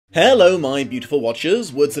Hello my beautiful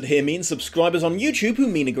watchers, words that here mean subscribers on YouTube who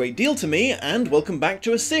mean a great deal to me, and welcome back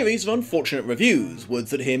to a series of unfortunate reviews.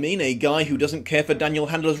 Words that here mean a guy who doesn't care for Daniel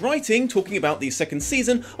Handler's writing talking about the second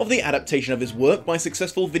season of the adaptation of his work by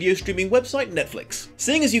successful video streaming website Netflix.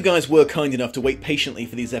 Seeing as you guys were kind enough to wait patiently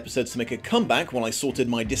for these episodes to make a comeback while I sorted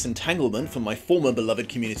my disentanglement from my former beloved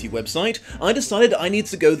community website, I decided I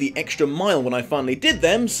needed to go the extra mile when I finally did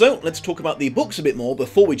them, so let's talk about the books a bit more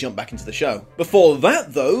before we jump back into the show. Before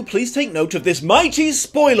that though, please take note of this mighty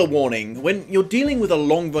spoiler warning. When you're dealing with a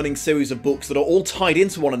long-running series of books that are all tied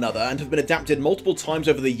into one another and have been adapted multiple times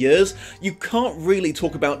over the years, you can't really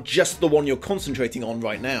talk about just the one you're concentrating on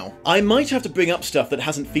right now. I might have to bring up stuff that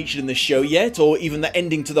hasn't featured in this show yet, or even the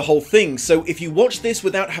ending to the whole thing, so if you watch this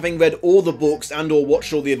without having read all the books and or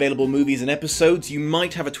watched all the available movies and episodes, you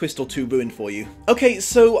might have a twist or two ruined for you. Okay,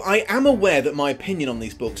 so I am aware that my opinion on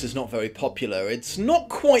these books is not very popular. It's not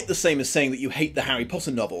quite the same as saying that you hate the Harry Potter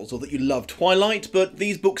novels, or that you love Twilight, but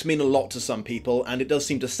these books mean a lot to some people, and it does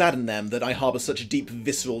seem to sadden them that I harbour such a deep,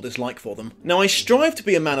 visceral dislike for them. Now, I strive to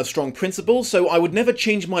be a man of strong principle, so I would never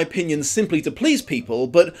change my opinions simply to please people,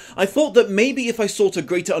 but I thought that maybe if I sought a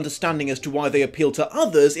greater understanding as to why they appeal to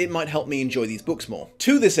others, it might help me enjoy these books more.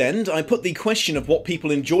 To this end, I put the question of what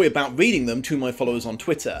people enjoy about reading them to my followers on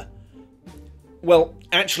Twitter. Well,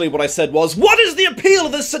 actually what I said was, what is the appeal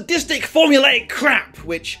of this sadistic formulaic crap?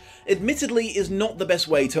 Which, admittedly, is not the best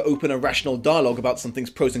way to open a rational dialogue about something's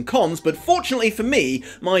pros and cons, but fortunately for me,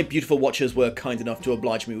 my beautiful watchers were kind enough to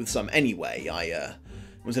oblige me with some anyway. I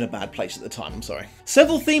was in a bad place at the time, I'm sorry.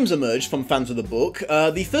 Several themes emerged from fans of the book,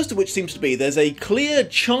 the first of which seems to be there's a clear,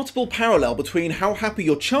 chartable parallel between how happy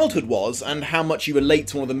your childhood was and how much you relate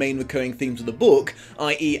to one of the main recurring themes of the book,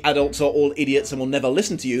 i.e. adults are all idiots and will never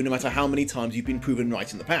listen to you no matter how many times you've been proven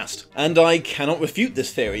right in the past. And I cannot refute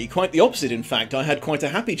this theory, quite the opposite in fact. I had quite a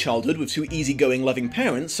happy childhood with two easygoing, loving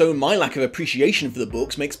parents, so my lack of appreciation for the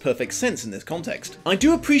books makes perfect sense in this context. I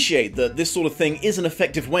do appreciate that this sort of thing is an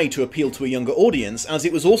effective way to appeal to a younger audience, as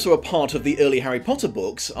it was also a part of the early Harry Potter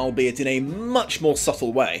books, albeit in a much more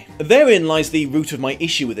subtle way. Therein lies the root of my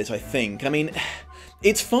issue with it, I think. I mean,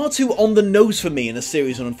 it's far too on the nose for me in a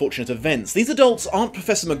series of unfortunate events. These adults aren't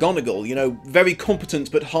Professor McGonagall, you know, very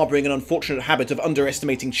competent but harbouring an unfortunate habit of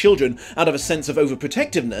underestimating children out of a sense of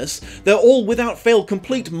overprotectiveness. They're all without fail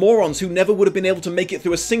complete morons who never would have been able to make it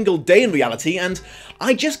through a single day in reality, and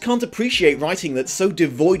I just can't appreciate writing that's so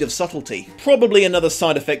devoid of subtlety. Probably another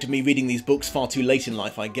side effect of me reading these books far too late in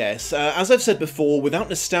life, I guess. As I've said before, without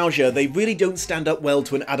nostalgia, they really don't stand up well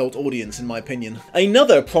to an adult audience, in my opinion.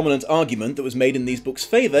 Another prominent argument that was made in these books'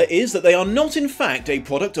 favour is that they are not in fact a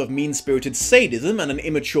product of mean-spirited sadism and an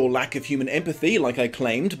immature lack of human empathy like I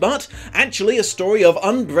claimed, but actually a story of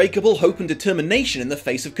unbreakable hope and determination in the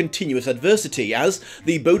face of continuous adversity, as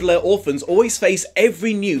the Baudelaire orphans always face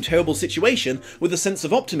every new terrible situation with a sense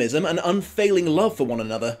of optimism and unfailing love for one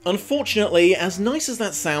another. Unfortunately, as nice as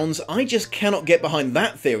that sounds, I just cannot get behind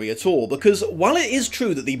that theory at all, because while it is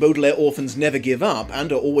true that the Baudelaire orphans never give up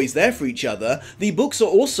and are always there for each other, the books are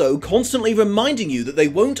also constantly reminding you that they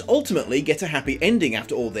won't ultimately get a happy ending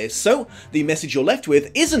after all this, so the message you're left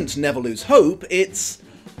with isn't never lose hope, it's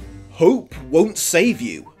hope won't save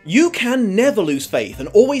you. You can never lose faith and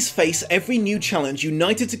always face every new challenge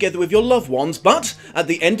united together with your loved ones, but at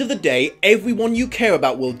the end of the day, everyone you care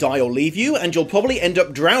about will die or leave you, and you'll probably end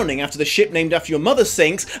up drowning after the ship named after your mother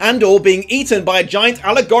sinks, and or being eaten by a giant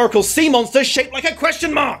allegorical sea monster shaped like a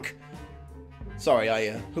question mark! Sorry,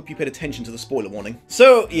 I hope you paid attention to the spoiler warning.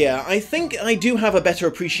 So, yeah, I think I do have a better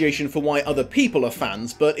appreciation for why other people are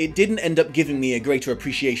fans, but it didn't end up giving me a greater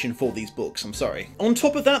appreciation for these books, I'm sorry. On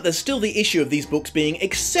top of that, there's still the issue of these books being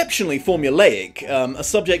exceptionally formulaic, a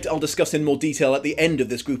subject I'll discuss in more detail at the end of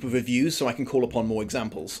this group of reviews so I can call upon more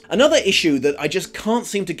examples. Another issue that I just can't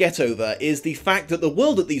seem to get over is the fact that the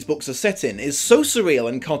world that these books are set in is so surreal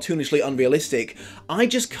and cartoonishly unrealistic, I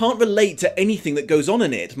just can't relate to anything that goes on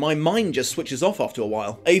in it. My mind just switches off after a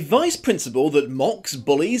while. A vice principal that mocks,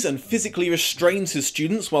 bullies, and physically restrains his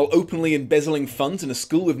students while openly embezzling funds in a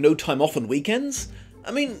school with no time off on weekends?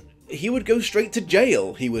 I mean, he would go straight to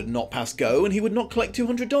jail, he would not pass go, and he would not collect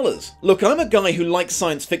 $200. Look, I'm a guy who likes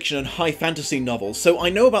science fiction and high fantasy novels, so I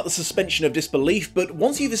know about the suspension of disbelief, but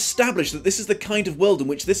once you've established that this is the kind of world in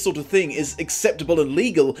which this sort of thing is acceptable and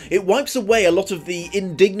legal, it wipes away a lot of the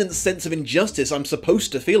indignant sense of injustice I'm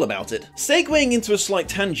supposed to feel about it. Segueing into a slight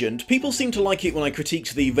tangent, people seem to like it when I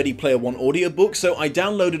critiqued the Ready Player One audiobook, so I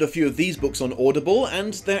downloaded a few of these books on Audible,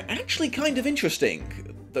 and they're actually kind of interesting.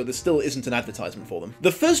 though there still isn't an advertisement for them.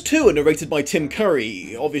 The first two are narrated by Tim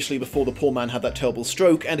Curry, obviously before the poor man had that terrible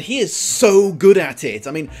stroke, and he is so good at it.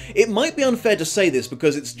 I mean, it might be unfair to say this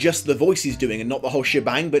because it's just the voice he's doing and not the whole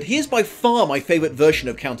shebang, but he is by far my favourite version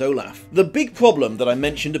of Count Olaf. The big problem that I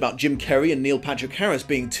mentioned about Jim Carrey and Neil Patrick Harris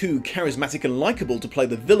being too charismatic and likeable to play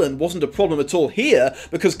the villain wasn't a problem at all here,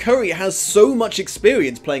 because Curry has so much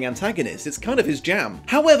experience playing antagonists, it's kind of his jam.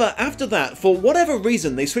 However, after that, for whatever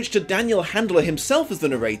reason, they switched to Daniel Handler himself as the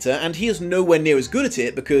narrator, and he is nowhere near as good at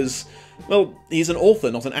it because, well, he's an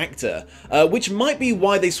author, not an actor, which might be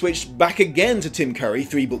why they switched back again to Tim Curry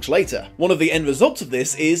 3 books later. One of the end results of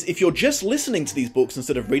this is, if you're just listening to these books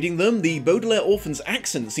instead of reading them, the Baudelaire orphans'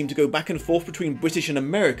 accents seem to go back and forth between British and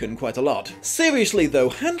American quite a lot. Seriously though,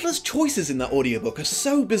 Handler's choices in that audiobook are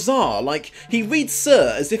so bizarre, like, he reads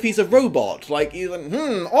Sir as if he's a robot, like, he's like,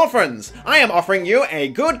 orphans, I am offering you a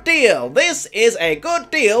good deal. This is a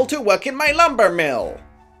good deal to work in my lumber mill.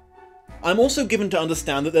 I'm also given to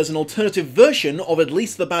understand that there's an alternative version of At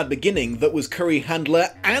Least the Bad Beginning that was Curry, Handler,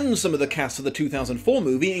 and some of the cast of the 2004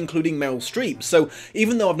 movie, including Meryl Streep, so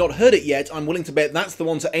even though I've not heard it yet, I'm willing to bet that's the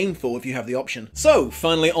one to aim for if you have the option. So,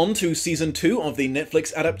 finally on to Season 2 of the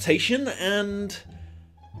Netflix adaptation, and...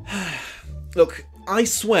 look, I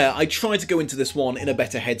swear I tried to go into this one in a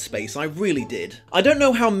better headspace, I really did. I don't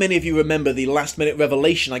know how many of you remember the last-minute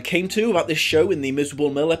revelation I came to about this show in the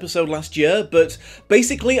Miserable Mill episode last year, but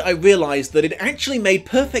basically I realised that it actually made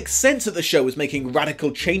perfect sense that the show was making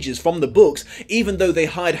radical changes from the books, even though they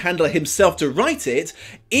hired Handler himself to write it,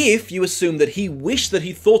 if you assume that he wished that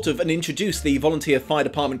he thought of and introduced the volunteer fire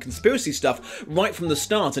department conspiracy stuff right from the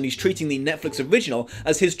start, and he's treating the Netflix original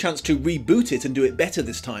as his chance to reboot it and do it better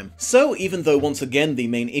this time. So even though once again the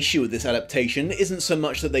main issue with this adaptation isn't so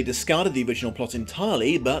much that they discarded the original plot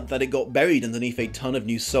entirely, but that it got buried underneath a ton of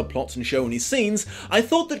new subplots and show-only scenes, I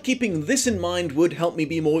thought that keeping this in mind would help me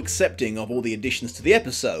be more accepting of all the additions to the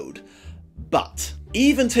episode. But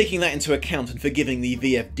even taking that into account and forgiving the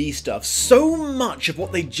VFD stuff, so much of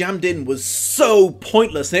what they jammed in was so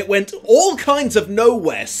pointless and it went all kinds of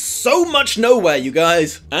nowhere. So much nowhere, you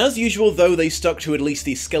guys. As usual though, they stuck to at least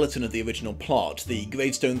the skeleton of the original plot. The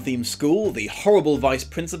gravestone-themed school, the horrible vice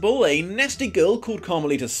principal, a nasty girl called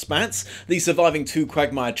Carmelita Spatz, the surviving 2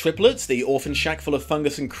 Quagmire triplets, the orphan shack full of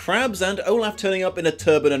fungus and crabs, and Olaf turning up in a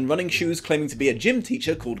turban and running shoes claiming to be a gym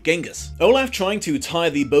teacher called Genghis. Olaf trying to tire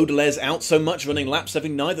the Baudelaires out so much running laps every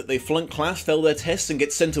night that they flunk class, fail their tests and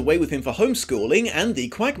get sent away with him for homeschooling, and the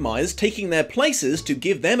Quagmires taking their places to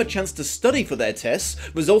give them a chance to study for their tests,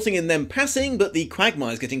 resulting in them passing but the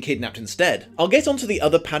Quagmires getting kidnapped instead. I'll get onto the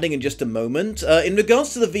other padding in just a moment. In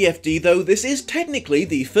regards to the VFD though, this is technically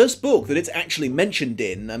the first book that it's actually mentioned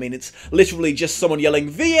in. I mean, it's literally just someone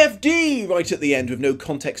yelling VFD right at the end with no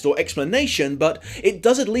context or explanation, but it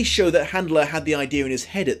does at least show that Handler had the idea in his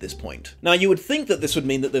head at this point. Now you would think that this would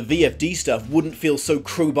mean that the VFD stuff wouldn't feel so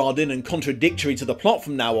crowbarred in and contradictory to the plot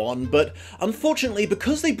from now on, but unfortunately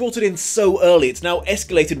because they brought it in so early, it's now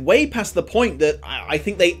escalated way past the point that I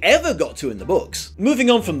think they ever got to in the books. Moving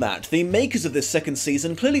on from that, the makers of this second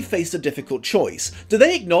season clearly faced a difficult choice. Do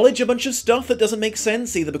they acknowledge a bunch of stuff that doesn't make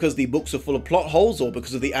sense, either because the books are full of plot holes or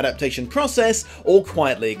because of the adaptation process, or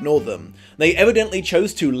quietly ignore them? They evidently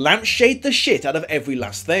chose to lampshade the shit out of every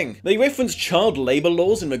last thing. They reference child labour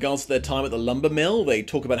laws in regards to their time at the lumber mill, they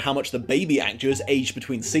talk about how much the baby actors aged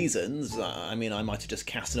between seasons, I mean I might have just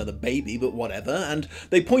cast another baby, but whatever, and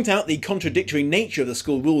they point out the contradictory nature of the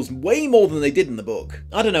school rules way more than they did in the book.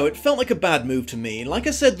 I don't know, it felt like a bad move to me. Like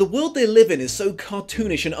I said, the world they live in is so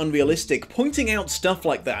cartoonish and unrealistic, pointing out stuff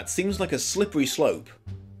like that seems like a slippery slope.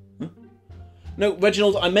 No,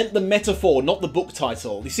 Reginald, I meant the metaphor, not the book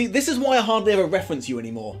title. You see, this is why I hardly ever reference you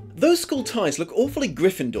anymore. Those school ties look awfully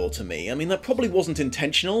Gryffindor to me. I mean, that probably wasn't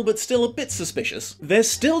intentional, but still a bit suspicious. They're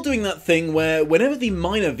still doing that thing where whenever the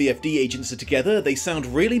minor VFD agents are together, they sound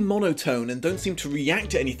really monotone and don't seem to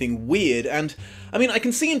react to anything weird, and I mean, I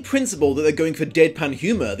can see in principle that they're going for deadpan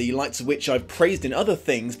humour, the likes of which I've praised in other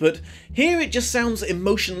things, but here it just sounds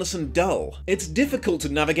emotionless and dull. It's difficult to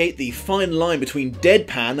navigate the fine line between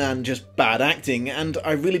deadpan and just bad acting, and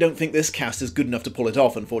I really don't think this cast is good enough to pull it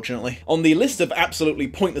off, unfortunately. On the list of absolutely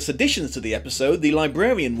pointless additions to the episode, the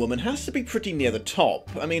librarian woman has to be pretty near the top.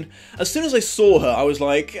 I mean, as soon as I saw her, I was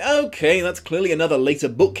like, okay, that's clearly another later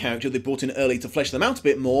book character they brought in early to flesh them out a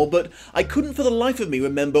bit more, but I couldn't for the life of me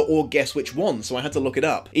remember or guess which one, so I had to look it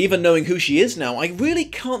up. Even knowing who she is now, I really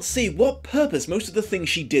can't see what purpose most of the things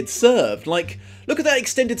she did served. Like, look at that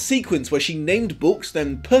extended sequence where she named books,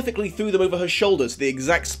 then perfectly threw them over her shoulder to the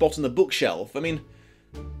exact spot on the bookshelf. I mean,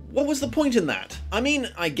 What was the point in that? I mean,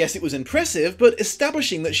 I guess it was impressive, but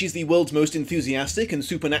establishing that she's the world's most enthusiastic and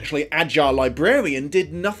supernaturally agile librarian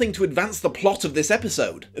did nothing to advance the plot of this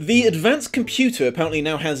episode. The advanced computer apparently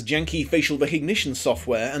now has janky facial recognition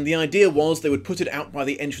software, and the idea was they would put it out by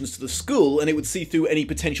the entrance to the school and it would see through any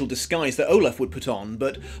potential disguise that Olaf would put on,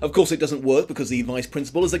 but of course it doesn't work because the vice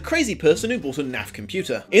principal is a crazy person who bought a naff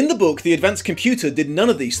computer. In the book, the advanced computer did none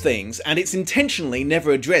of these things, and it's intentionally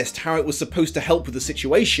never addressed how it was supposed to help with the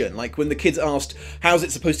situation. Like, when the kids asked, how's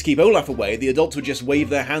it supposed to keep Olaf away, the adults would just wave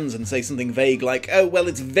their hands and say something vague like, oh, well,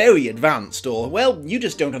 it's very advanced, or, well, you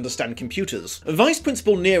just don't understand computers. Vice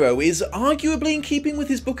Principal Nero is arguably in keeping with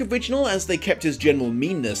his book original, as they kept his general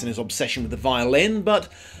meanness and his obsession with the violin,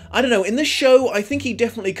 but I don't know, in this show, I think he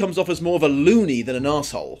definitely comes off as more of a loony than an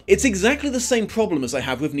arsehole. It's exactly the same problem as I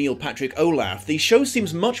have with Neil Patrick Olaf. The show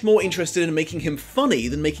seems much more interested in making him funny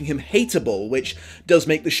than making him hateable, which does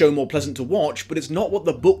make the show more pleasant to watch, but it's not what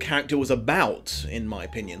the book character was about, in my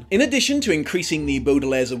opinion. In addition to increasing the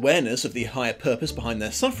Baudelaire's awareness of the higher purpose behind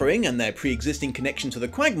their suffering and their pre-existing connection to the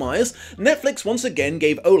Quagmires, Netflix once again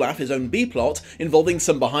gave Olaf his own B-plot, involving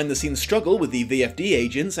some behind-the-scenes struggle with the VFD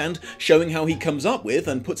agents and showing how he comes up with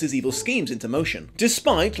and puts his evil schemes into motion.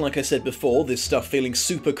 Despite, like I said before, this stuff feeling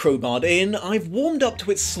super crowbarred in, I've warmed up to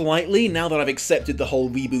it slightly now that I've accepted the whole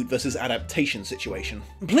reboot versus adaptation situation.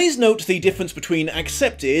 Please note the difference between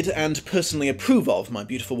accepted and personally approve of, my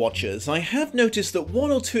beautiful watchers. I have noticed that one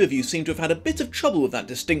or two of you seem to have had a bit of trouble with that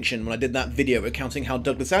distinction when I did that video recounting how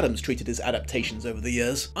Douglas Adams treated his adaptations over the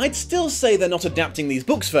years. I'd still say they're not adapting these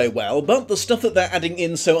books very well, but the stuff that they're adding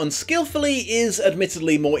in so unskillfully is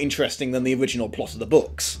admittedly more interesting than the original plot of the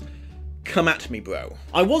books. Come at me, bro.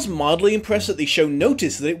 I was mildly impressed that the show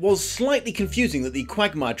noticed that it was slightly confusing that the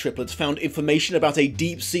Quagmire triplets found information about a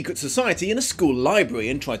deep secret society in a school library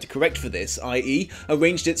and tried to correct for this, i.e.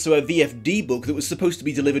 arranged it so a VFD book that was supposed to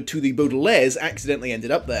be delivered to the Baudelaires accidentally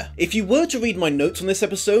ended up there. If you were to read my notes on this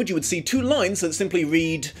episode, you would see two lines that simply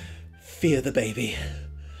read, "Fear the baby.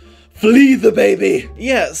 Flee the baby!"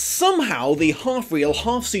 Yeah, somehow the half-real,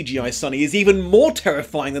 half-CGI Sunny is even more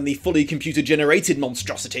terrifying than the fully computer-generated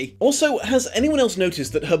monstrosity. Also, has anyone else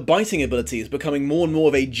noticed that her biting ability is becoming more and more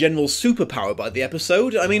of a general superpower by the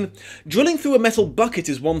episode? I mean, drilling through a metal bucket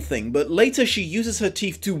is one thing, but later she uses her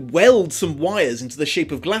teeth to weld some wires into the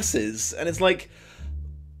shape of glasses, and it's like,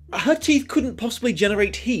 her teeth couldn't possibly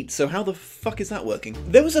generate heat, so how the fuck is that working?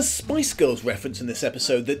 There was a Spice Girls reference in this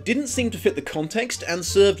episode that didn't seem to fit the context and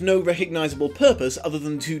served no recognisable purpose other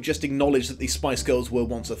than to just acknowledge that the Spice Girls were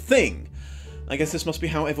once a thing. I guess this must be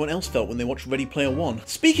how everyone else felt when they watched Ready Player One.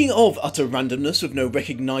 Speaking of utter randomness with no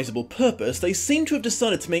recognisable purpose, they seem to have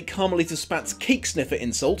decided to make Carmelita Spat's cake sniffer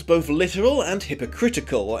insult both literal and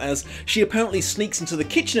hypocritical, as she apparently sneaks into the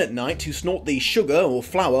kitchen at night to snort the sugar or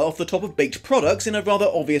flour off the top of baked products in a rather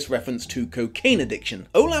obvious reference to cocaine addiction.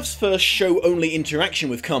 Olaf's first show-only interaction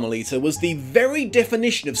with Carmelita was the very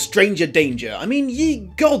definition of stranger danger. I mean,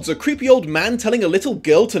 ye gods, a creepy old man telling a little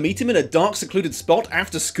girl to meet him in a dark, secluded spot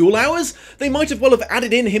after school hours? They might have well have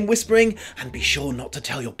added in him whispering, "And be sure not to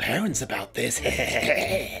tell your parents about this."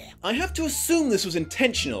 I have to assume this was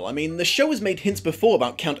intentional. I mean, the show has made hints before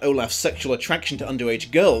about Count Olaf's sexual attraction to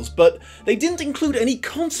underage girls, but they didn't include any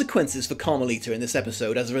consequences for Carmelita in this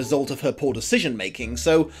episode as a result of her poor decision making,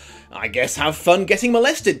 so I guess have fun getting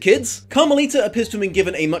molested, kids! Carmelita appears to have been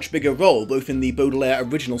given a much bigger role, both in the Baudelaire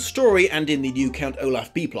original story and in the new Count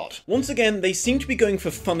Olaf B-plot. Once again, they seem to be going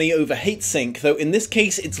for funny over hate sync, though in this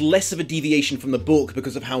case it's less of a deviation from the book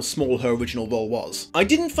because of how small her original role was. I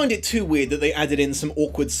didn't find it too weird that they added in some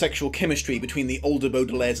awkward sexual chemistry between the older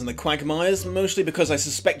Baudelaires and the Quagmires, mostly because I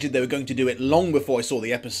suspected they were going to do it long before I saw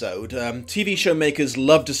the episode. TV show makers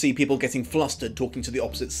love to see people getting flustered talking to the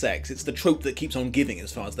opposite sex. It's the trope that keeps on giving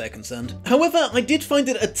as far as they're concerned. However, I did find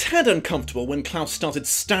it a tad uncomfortable when Klaus started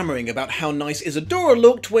stammering about how nice Isadora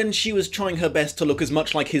looked when she was trying her best to look as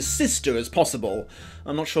much like his sister as possible.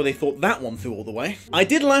 I'm not sure they thought that one through all the way. I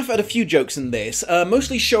did laugh at a few jokes in this,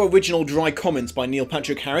 mostly show original dry comments by Neil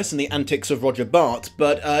Patrick Harris and the antics of Roger Bart,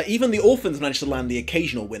 but even the orphans managed to land the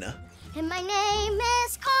occasional winner. And my name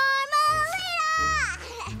is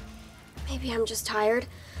Carmelita! Maybe I'm just tired,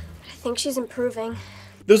 but I think she's improving.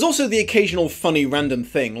 There's also the occasional funny random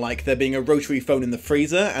thing, like there being a rotary phone in the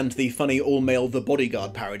freezer and the funny all-male The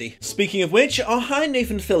Bodyguard parody. Speaking of which, hi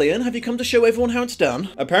Nathan Fillion, have you come to show everyone how it's done?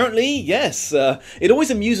 Apparently, yes. It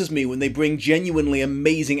always amuses me when they bring genuinely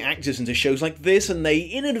amazing actors into shows like this and they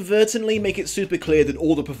inadvertently make it super clear that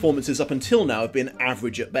all the performances up until now have been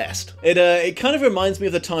average at best. It kind of reminds me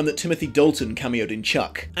of the time that Timothy Dalton cameoed in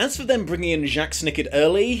Chuck. As for them bringing in Jacques Snicket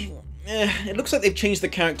early, it looks like they've changed the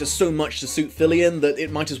character so much to suit Fillion that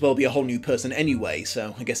it might as well be a whole new person anyway,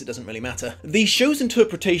 so I guess it doesn't really matter. The show's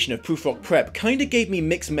interpretation of Prufrock Prep kinda gave me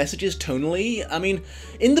mixed messages tonally. I mean,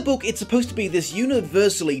 in the book it's supposed to be this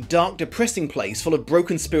universally dark, depressing place full of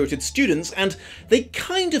broken-spirited students, and they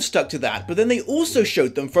kind of stuck to that, but then they also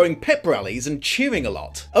showed them throwing pep rallies and cheering a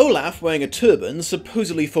lot. Olaf, wearing a turban,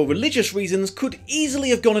 supposedly for religious reasons, could easily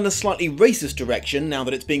have gone in a slightly racist direction now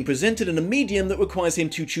that it's being presented in a medium that requires him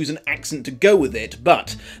to choose an accent to go with it,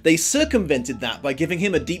 but they circumvented that by giving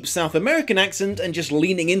him a deep South American accent and just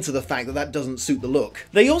leaning into the fact that that doesn't suit the look.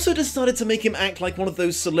 They also decided to make him act like one of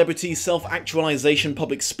those celebrity self-actualization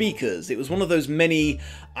public speakers. It was one of those many,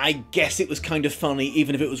 I guess it was kind of funny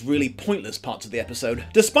even if it was really pointless parts of the episode.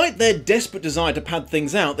 Despite their desperate desire to pad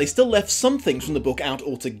things out, they still left some things from the book out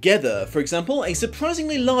altogether. For example, a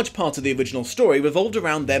surprisingly large part of the original story revolved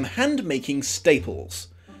around them hand-making staples.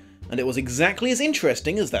 And it was exactly as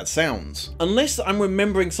interesting as that sounds. Unless I'm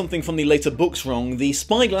remembering something from the later books wrong, the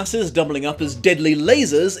spyglasses doubling up as deadly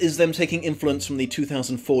lasers is them taking influence from the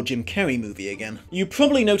 2004 Jim Carrey movie again. You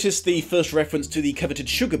probably noticed the first reference to the coveted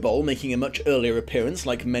sugar bowl making a much earlier appearance,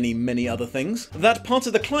 like many other things. That part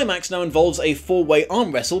of the climax now involves a four-way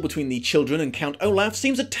arm wrestle between the children and Count Olaf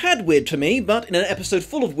seems a tad weird to me, but in an episode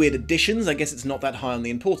full of weird additions, I guess it's not that high on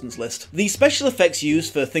the importance list. The special effects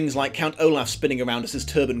used for things like Count Olaf spinning around as his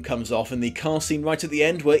turban comes off in the car scene right at the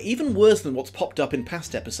end were even worse than what's popped up in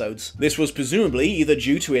past episodes. This was presumably either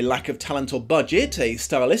due to a lack of talent or budget, a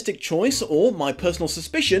stylistic choice, or, my personal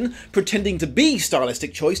suspicion, pretending to be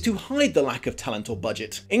stylistic choice to hide the lack of talent or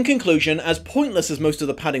budget. In conclusion, as pointless as most of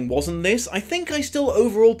the padding was in this, I think I still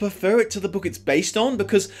overall prefer it to the book it's based on,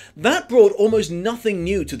 because that brought almost nothing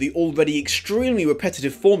new to the already extremely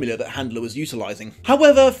repetitive formula that Handler was utilising.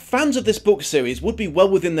 However, fans of this book series would be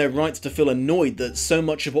well within their rights to feel annoyed that so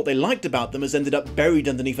much of what they liked about them has ended up buried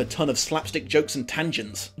underneath a ton of slapstick jokes and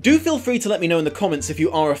tangents. Do feel free to let me know in the comments if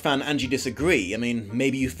you are a fan and you disagree. I mean,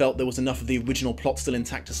 maybe you felt there was enough of the original plot still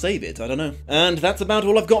intact to save it, I don't know. And that's about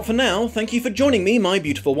all I've got for now. Thank you for joining me, my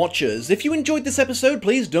beautiful watchers. If you enjoyed this episode,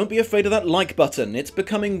 please don't be afraid of that like button. It's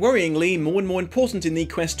becoming worryingly more and more important in the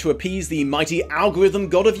quest to appease the mighty algorithm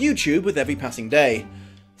god of YouTube with every passing day.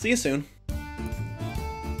 See you soon.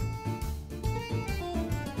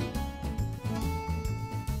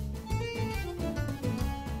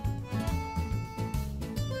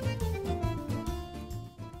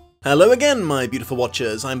 Hello again, my beautiful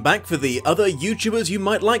watchers. I'm back for the other YouTubers you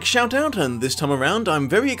might like shout out, and this time around I'm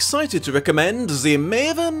very excited to recommend the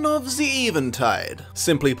Maven of the Eventide.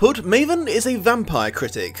 Simply put, Maven is a vampire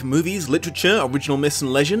critic. Movies, literature, original myths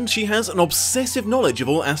and legends, she has an obsessive knowledge of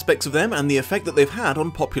all aspects of them and the effect that they've had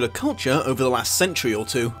on popular culture over the last century or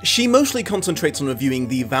two. She mostly concentrates on reviewing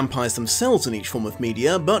the vampires themselves in each form of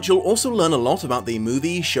media, but you'll also learn a lot about the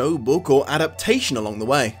movie, show, book, or adaptation along the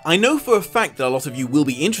way. I know for a fact that a lot of you will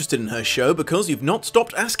be interested in her show because you've not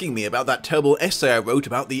stopped asking me about that terrible essay I wrote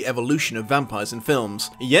about the evolution of vampires in films.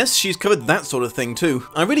 Yes, she's covered that sort of thing too.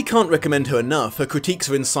 I really can't recommend her enough. Her critiques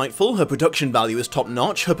are insightful, her production value is top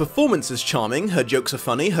notch, her performance is charming, her jokes are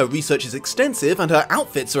funny, her research is extensive, and her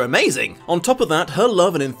outfits are amazing. On top of that, her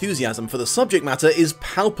love and enthusiasm for the subject matter is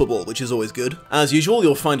palpable, which is always good. As usual,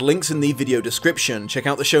 you'll find links in the video description. Check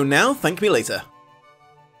out the show now, thank me later.